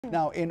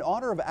Now, in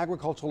honor of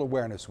Agricultural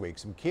Awareness Week,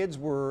 some kids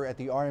were at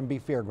the R&B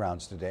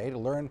Fairgrounds today to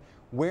learn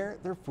where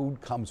their food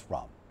comes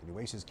from. The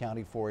Nueces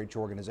County 4-H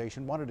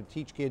organization wanted to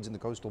teach kids in the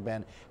coastal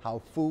bend how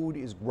food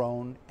is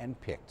grown and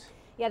picked.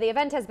 Yeah, the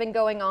event has been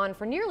going on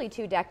for nearly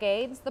 2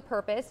 decades. The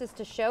purpose is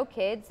to show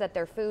kids that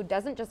their food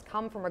doesn't just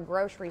come from a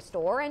grocery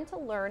store and to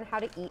learn how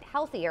to eat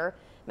healthier.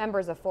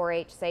 Members of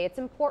 4-H say it's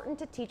important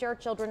to teach our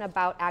children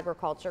about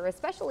agriculture,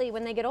 especially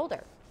when they get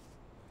older.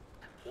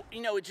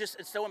 You know, it's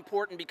so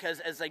important because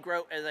as they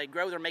grow,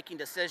 they're making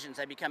decisions.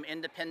 They become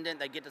independent.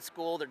 They get to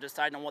school. They're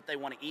deciding on what they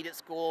want to eat at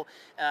school,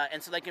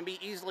 and so they can be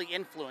easily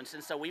influenced.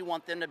 And so we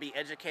want them to be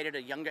educated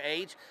at a younger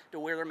age to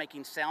where they're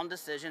making sound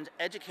decisions,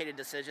 educated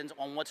decisions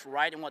on what's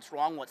right and what's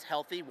wrong, what's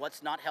healthy,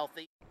 what's not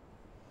healthy.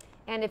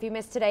 And if you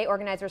missed today,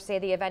 organizers say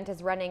the event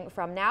is running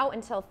from now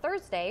until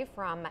Thursday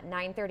from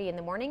 9:30 in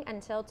the morning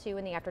until 2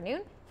 in the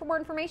afternoon. For more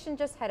information,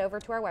 just head over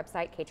to our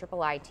website,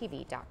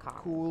 KIIITV.com.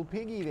 Cool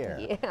piggy there.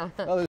 Yeah. Well,